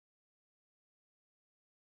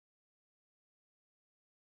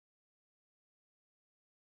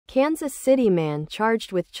Kansas City man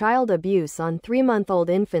charged with child abuse on 3-month-old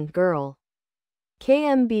infant girl.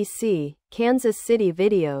 KMBC, Kansas City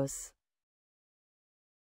videos.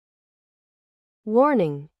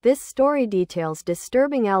 Warning: this story details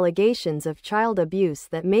disturbing allegations of child abuse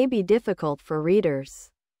that may be difficult for readers.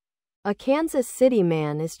 A Kansas City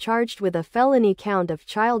man is charged with a felony count of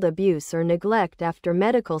child abuse or neglect after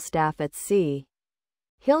medical staff at C.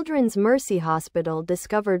 Children's Mercy Hospital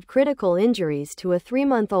discovered critical injuries to a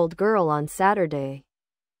 3-month-old girl on Saturday.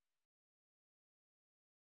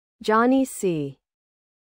 Johnny C.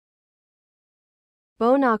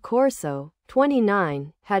 Bonacorso,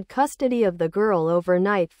 29, had custody of the girl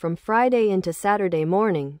overnight from Friday into Saturday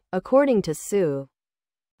morning, according to Sue.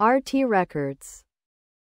 RT Records.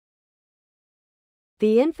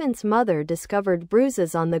 The infant's mother discovered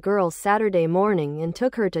bruises on the girl Saturday morning and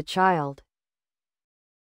took her to child.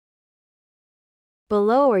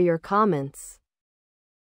 Below are your comments.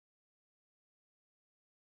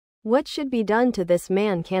 What should be done to this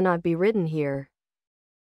man cannot be written here.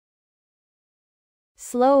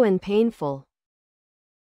 Slow and painful.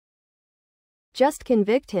 Just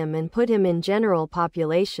convict him and put him in general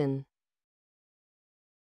population.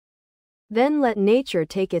 Then let nature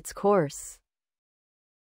take its course.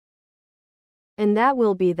 And that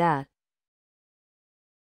will be that.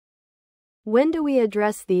 When do we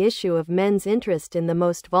address the issue of men's interest in the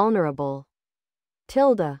most vulnerable?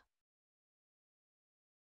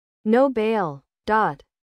 No bail.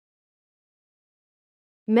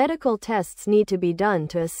 Medical tests need to be done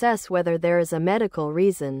to assess whether there is a medical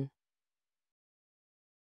reason.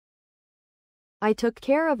 I took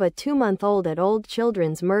care of a 2-month-old at Old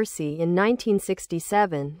Children's Mercy in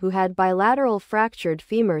 1967 who had bilateral fractured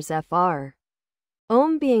femurs Fr.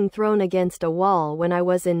 Being thrown against a wall when I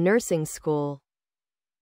was in nursing school.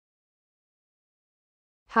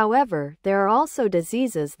 However, there are also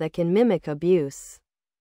diseases that can mimic abuse.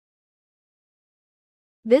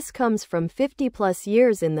 This comes from 50+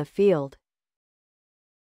 years in the field.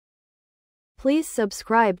 Please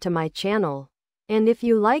subscribe to my channel. And if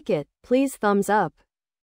you like it, please thumbs up.